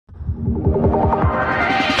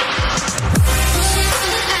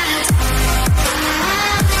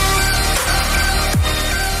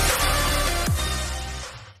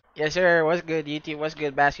Yes, sir. What's good, YouTube? What's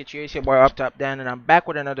good, Basketrio? It's your boy Up Top Dan, and I'm back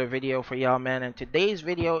with another video for y'all, man. And today's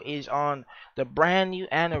video is on the brand new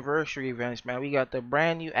anniversary events, man. We got the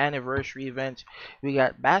brand new anniversary events. We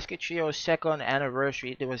got Baskettrio's second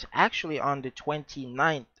anniversary. It was actually on the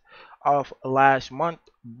 29th of last month,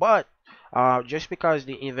 but just because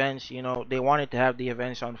the events, they wanted to have the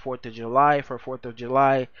events on 4th of July for 4th of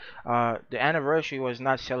July. The anniversary was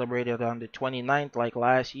not celebrated on the 29th like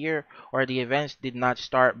last year, or the events did not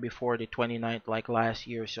start before the 29th like last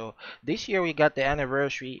year. So this year we got the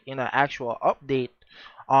anniversary in an actual update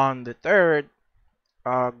on the 3rd,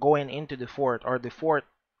 going into the 4th, or the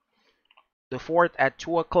fourth at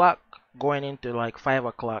 2 o'clock, going into like 5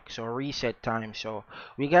 o'clock, so reset time. So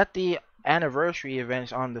we got the anniversary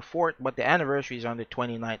events on the 4th, but the anniversary is on the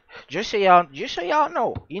 29th. Just so y'all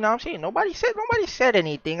know, what I'm saying. Nobody said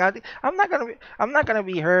anything. I'm not gonna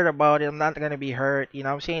be hurt about it. I'm not gonna be hurt.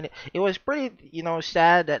 I'm saying. It was pretty,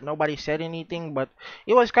 sad that nobody said anything, but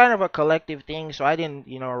it was kind of a collective thing, so I didn't,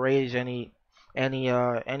 raise any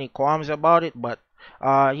qualms about it. But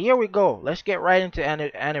here we go. Let's get right into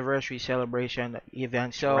anniversary celebration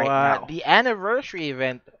events So, right now. the anniversary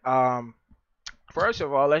event, First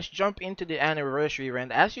of all, let's jump into the anniversary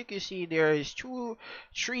event. As you can see, there is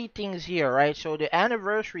three things here, right? So the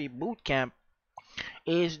anniversary boot camp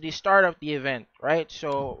is the start of the event, right?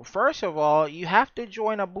 So first of all, you have to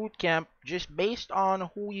join a boot camp just based on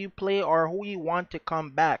who you play or who you want to come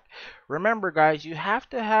back. Remember, guys, you have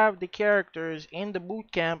to have the characters in the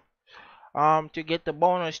boot camp to get the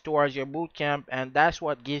bonus towards your boot camp, and that's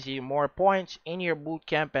what gives you more points in your boot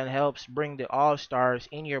camp and helps bring the all stars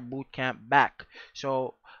in your boot camp back.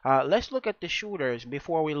 So let's look at the shooters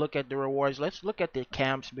before we look at the rewards. Let's look at the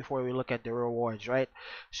camps before we look at the rewards, right?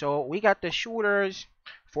 So we got the shooters.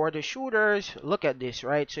 For the shooters, look at this,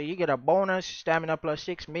 right? So you get a bonus, stamina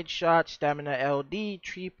 +6, mid shot, stamina LD,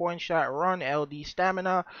 3-point shot, run, LD,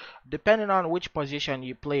 stamina, depending on which position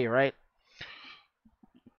you play, right?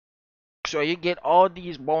 So you get all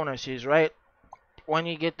these bonuses, right? When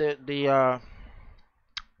you get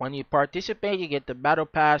when you participate, you get the battle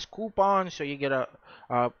pass coupon, so you get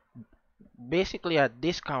a basically a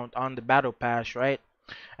discount on the battle pass, right?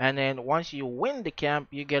 And then once you win the camp,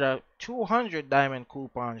 you get a 200 diamond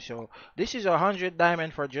coupon. So this is 100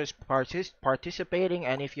 diamond for just participating,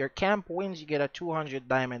 and if your camp wins, you get a 200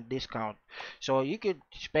 diamond discount. So you could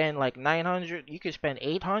spend like 900, you could spend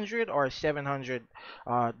 800 or 700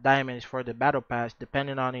 diamonds for the battle pass,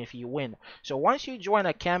 depending on if you win. So once you join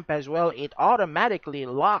a camp as well, it automatically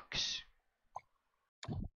locks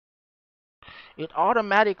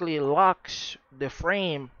the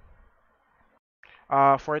frame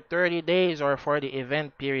for 30 days or for the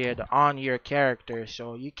event period on your character.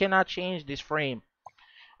 So you cannot change this frame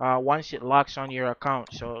once it locks on your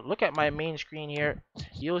account. So look at my main screen here.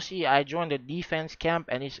 You'll see I joined the defense camp,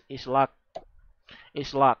 and it's locked.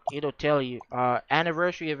 It's locked. It'll tell you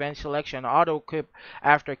anniversary event selection auto equip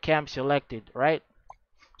after camp selected, right?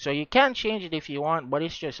 So you can change it if you want, but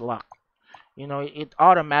it's just locked. It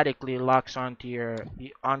automatically locks onto your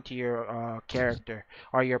character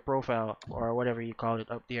or your profile or whatever you call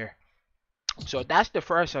it up there. So that's the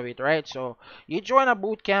first of it, right? So you join a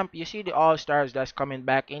boot camp, you see the all stars that's coming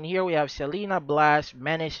back. In here we have Selena, Blast,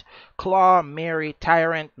 Menace, Claw, Mary,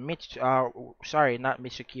 Tyrant, sorry, not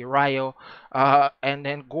Mitsuki, Ryo, and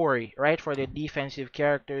then Gory, right? For the defensive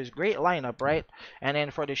characters, great lineup, right? And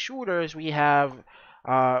then for the shooters, we have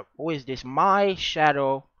who is this? Mai,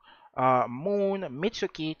 Shadow, Moon,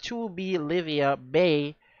 Mitsuki, 2B, Livia,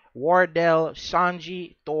 Bay, Wardell,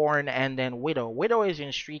 Sanji, Thorn, and then Widow. Widow is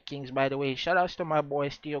in Street Kings, by the way. Shout outs to my boy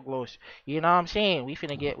Steel Glows. You know what I'm saying? We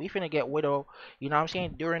finna get Widow, you know what I'm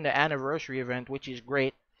saying, during the anniversary event, which is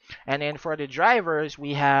great. And then for the drivers,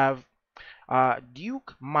 we have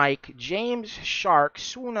Duke, Mike, James, Shark,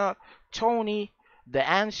 Suna, Tony, The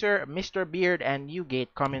Answer, Mr. Beard, and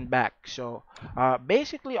Newgate coming back. So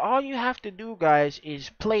basically, all you have to do, guys,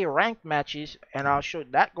 is play ranked matches, and I'll show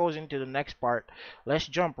that goes into the next part. Let's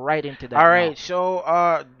jump right into that. All right. So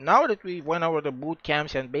now that we went over the boot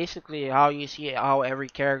camps and basically how you see how every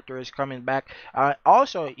character is coming back,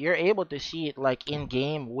 also you're able to see it like in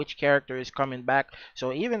game which character is coming back.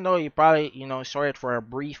 So even though you probably saw it for a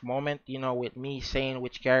brief moment, with me saying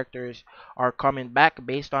which characters are coming back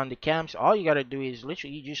based on the camps, all you gotta do is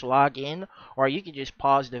literally you just log in, or you can just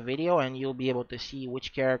pause the video and you'll be able to see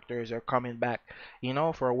which characters are coming back,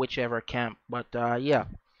 for whichever camp. But yeah.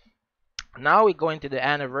 Now we go into the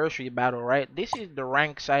anniversary battle, right? This is the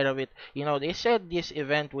rank side of it. They said this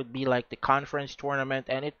event would be like the conference tournament,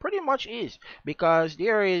 and it pretty much is, because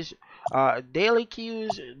there is daily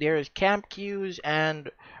queues, there's camp queues, and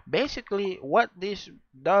basically what this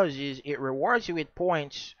does is it rewards you with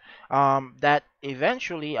points that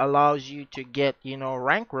eventually allows you to get,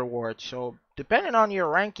 rank rewards. So depending on your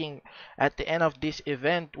ranking at the end of this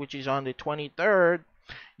event, which is on the 23rd,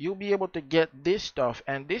 you'll be able to get this stuff,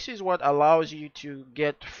 and this is what allows you to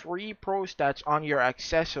get free pro stats on your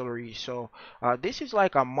accessories. So this is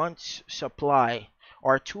like a month's supply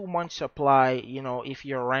or 2 months supply, if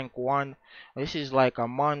you're rank 1. This is like a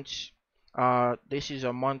month's, this is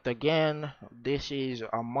a month again, this is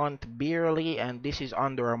a month barely, and this is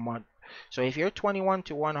under a month. So if you're 21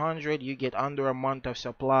 to 100, you get under a month of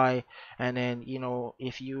supply, and then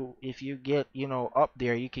if you get up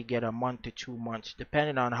there, you could get a month to 2 months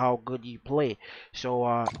depending on how good you play.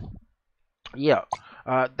 So yeah,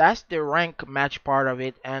 that's the rank match part of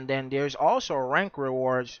it, and then there's also rank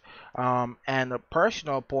rewards and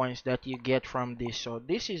personal points that you get from this. So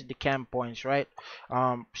this is the camp points, right?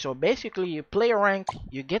 So basically you play rank,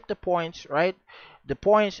 you get the points, right? The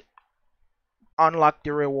points unlock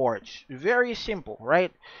the rewards. Very simple,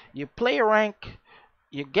 right? You play rank,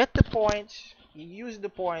 you get the points, you use the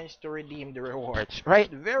points to redeem the rewards, right?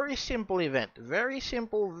 Very simple event. Very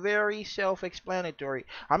simple, very self-explanatory.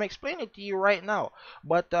 I'm explaining it to you right now.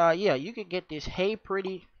 But yeah, you could get this Hey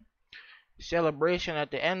Pretty celebration at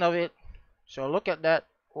the end of it. So look at that.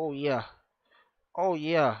 Oh yeah. Oh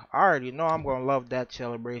yeah, I already know I'm gonna love that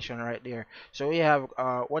celebration right there. So we have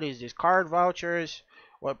what is this? Card vouchers,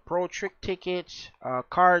 what pro trick tickets,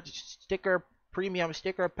 card sticker, premium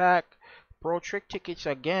sticker pack, pro trick tickets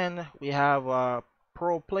again. We have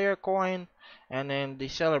pro player coin, and then the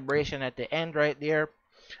celebration at the end right there.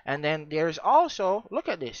 And then there's also, look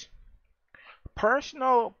at this,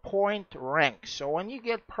 personal point ranks. So when you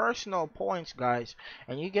get personal points, guys,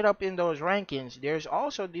 and you get up in those rankings, there's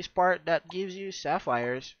also this part that gives you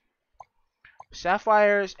sapphires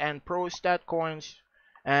and pro stat coins,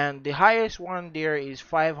 and the highest one there is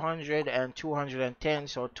 500 and 210.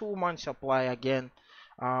 So 2 months supply again,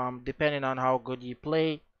 depending on how good you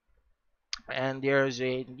play. And there's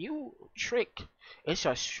a new trick. It's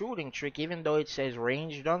a shooting trick, even though it says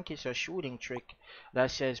range dunk, it's a shooting trick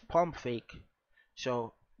that says pump fake.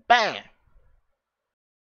 So, bam!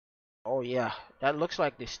 Oh yeah, that looks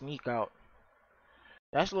like the sneak out.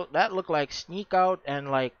 That looked like sneak out,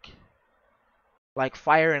 and like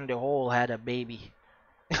fire in the hole had a baby.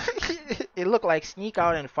 It looked like sneak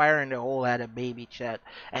out and fire in the hole had a baby, chat.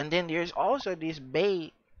 And then there's also this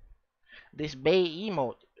bay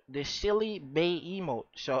emote, this silly bay emote.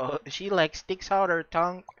 So she like sticks out her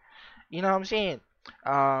tongue. You know what I'm saying?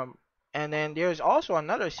 Um, and then there's also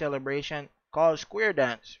another celebration called Square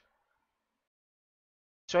Dance.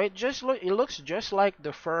 So it looks just like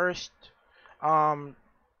the first um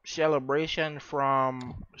celebration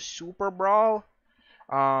from Super Brawl.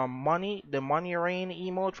 The money rain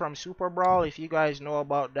emote from Super Brawl. If you guys know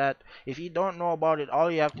about that, if you don't know about it,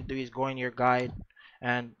 all you have to do is go in your guide,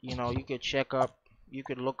 and you could you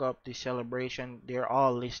could look up the celebration. They're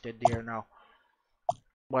all listed there now.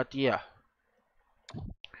 But yeah,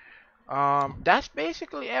 that's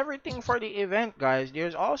basically everything for the event, guys.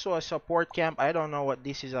 There's also a support camp. I don't know what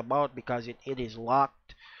this is about because it is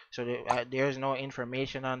locked, so there's no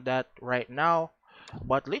information on that right now.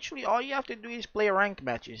 But literally, all you have to do is play rank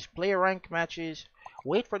matches. Play rank matches.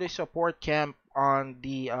 Wait for the support camp on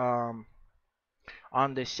the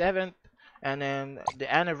 7th, and then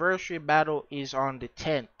the anniversary battle is on the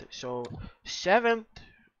 10th. So 7th,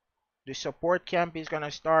 the support camp is gonna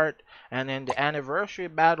start, and then the anniversary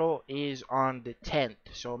battle is on the 10th.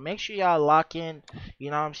 So make sure y'all lock in, you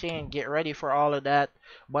know what I'm saying, get ready for all of that.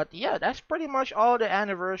 But yeah, that's pretty much all the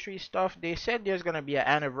anniversary stuff. They said there's gonna be an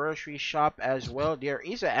anniversary shop as well. There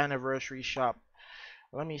is an anniversary shop.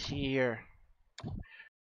 Let me see here.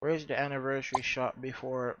 Where's the anniversary shop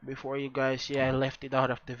before you guys see I left it out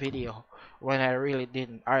of the video when I really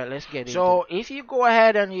didn't. Alright, let's get into it. So if you go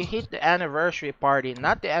ahead and you hit the anniversary party,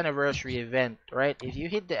 not the anniversary event, right? If you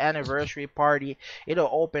hit the anniversary party, it'll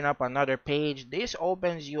open up another page. This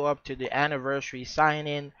opens you up to the anniversary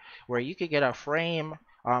sign-in, where you could get a frame.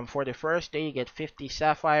 For the first day, you get 50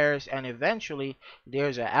 sapphires, and eventually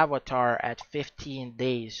there's an avatar at 15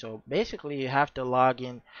 days. So basically, you have to log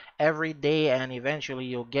in every day, and eventually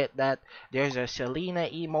you'll get that. There's a Selena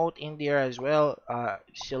emote in there as well,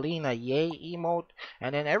 Selena Yay emote,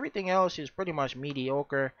 and then everything else is pretty much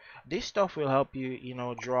mediocre. This stuff will help you,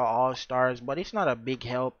 draw all stars, but it's not a big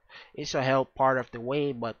help. It's a help part of the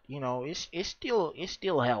way, but it's still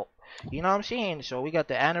help. You know what I'm saying? So we got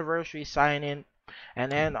the anniversary sign in.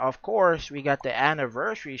 And then of course we got the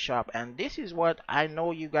anniversary shop, and this is what I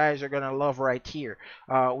know you guys are gonna love right here.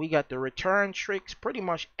 We got the return tricks, pretty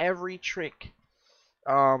much every trick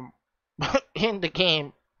um in the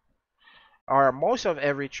game, or most of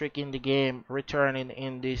every trick in the game, returning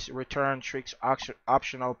in this return tricks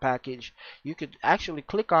optional package. You could actually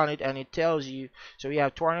click on it and it tells you. So we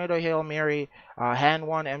have tornado, hail mary, hand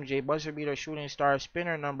one, MJ buzzer beater, shooting star,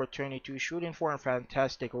 spinner number 22, shooting four, and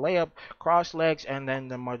fantastic layup, cross legs, and then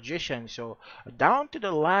the magician. So down to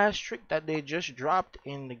the last trick that they just dropped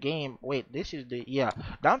in the game. Wait, this is the, yeah,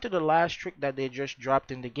 down to the last trick that they just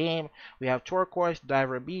dropped in the game. We have turquoise,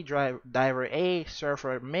 diver B, diver A,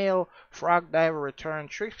 surfer male, frog diver, return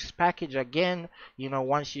tricks package again. You know,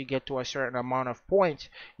 once you get to a certain amount of points,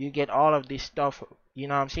 you get all of this stuff, you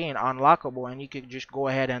know what I'm saying, unlockable, and you could just go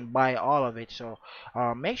ahead and buy all of it. So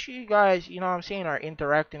make sure you guys, you know what I'm saying, are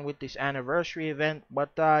interacting with this anniversary event.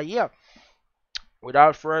 But yeah,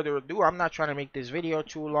 without further ado, I'm not trying to make this video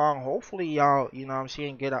too long. Hopefully y'all, you know what I'm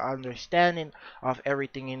saying, get an understanding of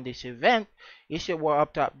everything in this event. It's your boy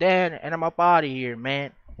Up Top Dan, and I'm up out of here,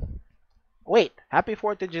 man. Wait, happy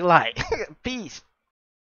 4th of July. Peace.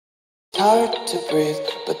 Hard to breathe,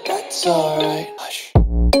 but that's alright. Hush.